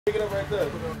Pick it up right there.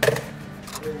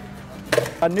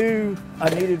 I knew I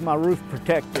needed my roof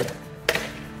protected.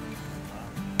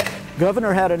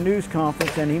 Governor had a news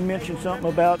conference and he mentioned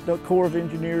something about the Corps of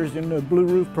Engineers in the Blue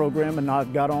Roof program, and I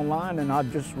got online and I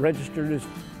just registered as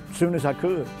soon as I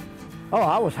could. Oh,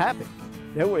 I was happy.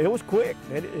 It was quick.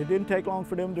 It didn't take long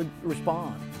for them to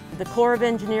respond. The Corps of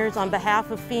Engineers, on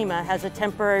behalf of FEMA, has a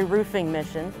temporary roofing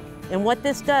mission. And what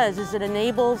this does is it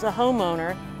enables a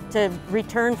homeowner to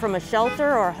return from a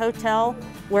shelter or a hotel,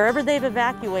 wherever they've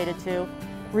evacuated to,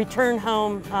 return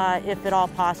home if at all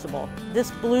possible.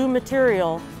 This blue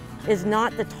material is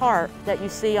not the tarp that you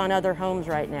see on other homes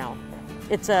right now.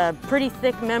 It's a pretty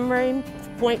thick membrane,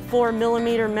 0.4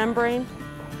 millimeter membrane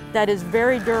that is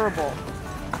very durable.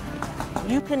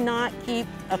 You cannot keep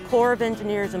a Corps of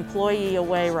Engineers employee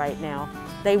away right now.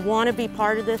 They want to be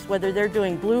part of this, whether they're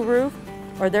doing blue roof,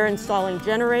 or they're installing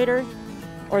generators,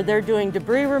 or they're doing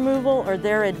debris removal, or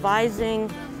they're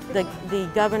advising the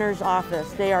governor's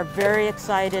office. They are very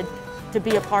excited to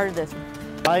be a part of this.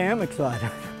 I am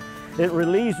excited. It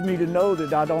relieves me to know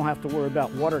that I don't have to worry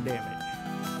about water damage.